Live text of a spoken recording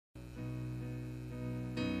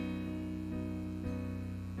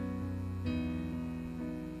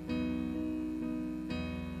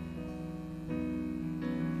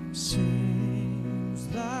seems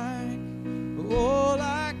like all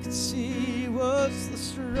I could see was the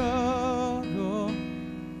struggle.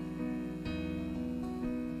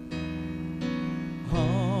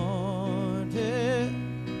 Haunted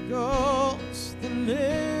ghosts that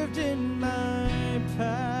lived in my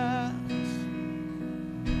past,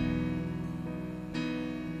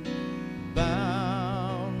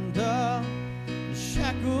 bound up in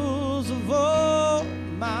shackles of all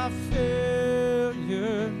my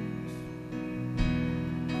failures,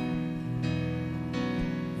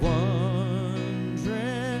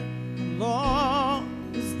 wondering how long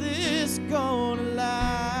is this gonna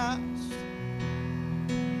last?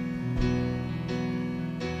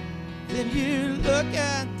 Then you look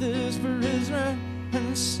at this prisoner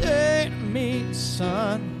and say to me,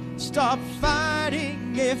 son, stop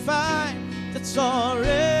fighting a fight that's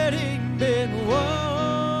already been won.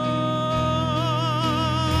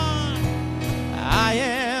 I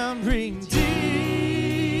am redeemed.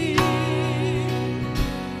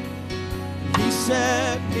 He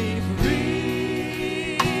set me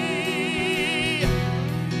free.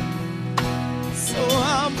 So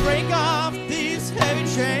I'll break off these heavy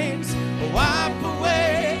chains, wipe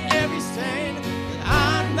away every stain, that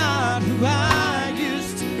I'm not who I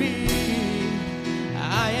used to be.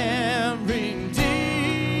 I am redeemed.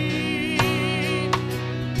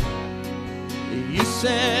 You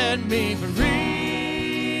set me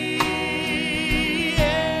free.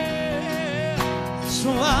 Yeah.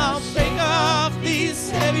 So I'll break off these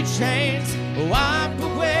heavy chains, wipe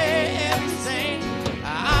away every stain.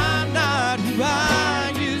 I'm not who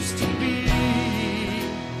I used to be,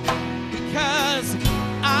 because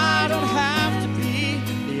I don't have to be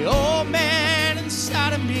the old man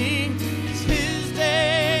inside of me, 'cause his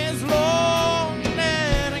day is long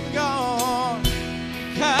and gone.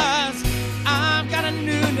 'Cause I've got a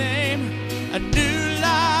new name, a new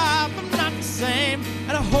life, I'm not the same,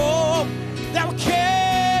 and a hope that will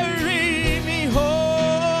carry me home.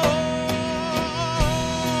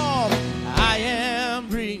 I am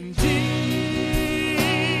redeemed.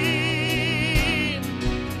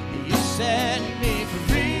 You set me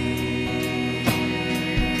free.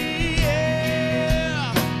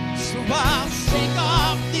 Yeah. So I'll shake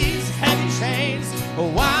off these heavy chains,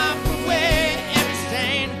 wipe away every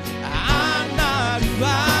stain. I'm not who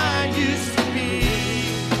I used to be.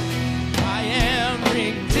 I am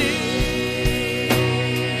redeemed.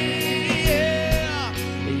 Yeah.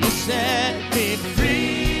 You set me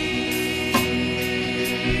free.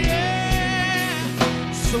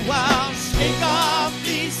 Yeah. So I'll shake off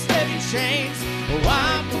these heavy chains,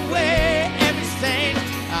 wipe away every stain.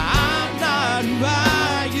 I'm not who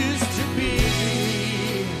I used to be.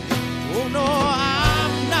 Oh no,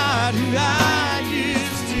 I'm not who I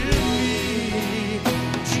used to be.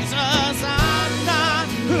 Jesus, I'm not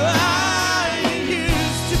who I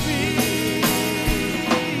used to be.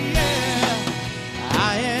 Yeah,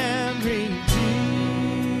 I am redeemed.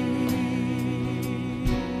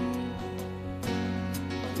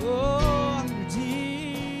 Oh, I'm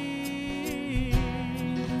redeemed.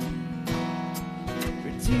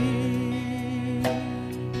 Redeemed.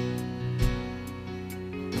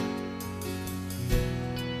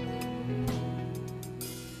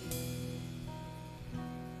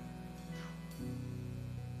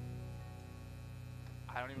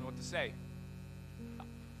 I don't even know what to say,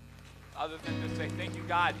 other than to say thank you,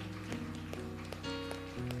 God.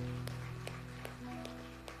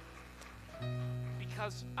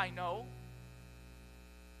 Because I know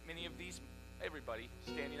many of these, everybody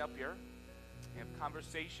standing up here, have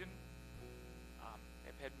conversation,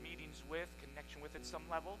 have had meetings with, connection with at some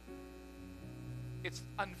level. It's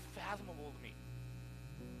unfathomable to me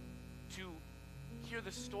to hear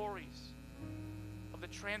the stories of the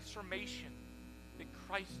transformation that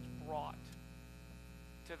Christ brought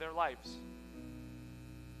to their lives.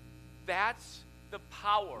 That's the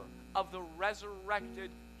power of the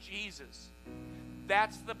resurrected Jesus.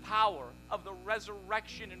 That's the power of the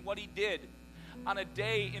resurrection and what he did on a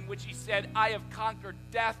day in which he said, I have conquered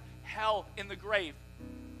death, hell, and the grave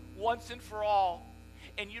once and for all.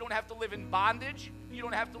 And you don't have to live in bondage. You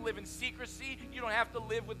don't have to live in secrecy. You don't have to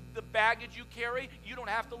live with the baggage you carry. You don't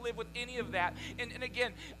have to live with any of that. And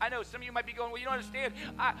again, I know some of you might be going, well, you don't understand.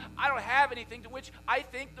 I don't have anything, to which I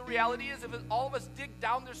think the reality is, if all of us dig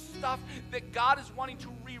down, there's stuff that God is wanting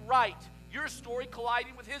to rewrite. Your story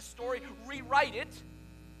colliding with his story, rewrite it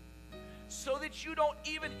so that you don't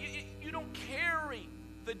even, you don't carry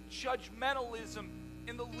the judgmentalism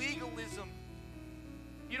and the legalism.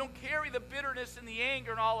 You don't carry the bitterness and the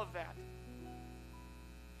anger and all of that.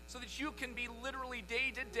 So that you can be literally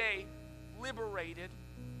day to day liberated.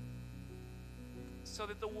 so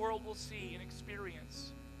that the world will see and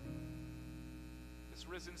experience this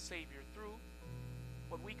risen Savior through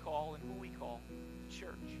what we call and who we call the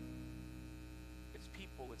church. It's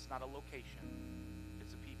people, it's not a location.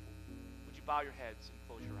 It's a people. Would you bow your heads and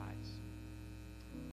close your eyes?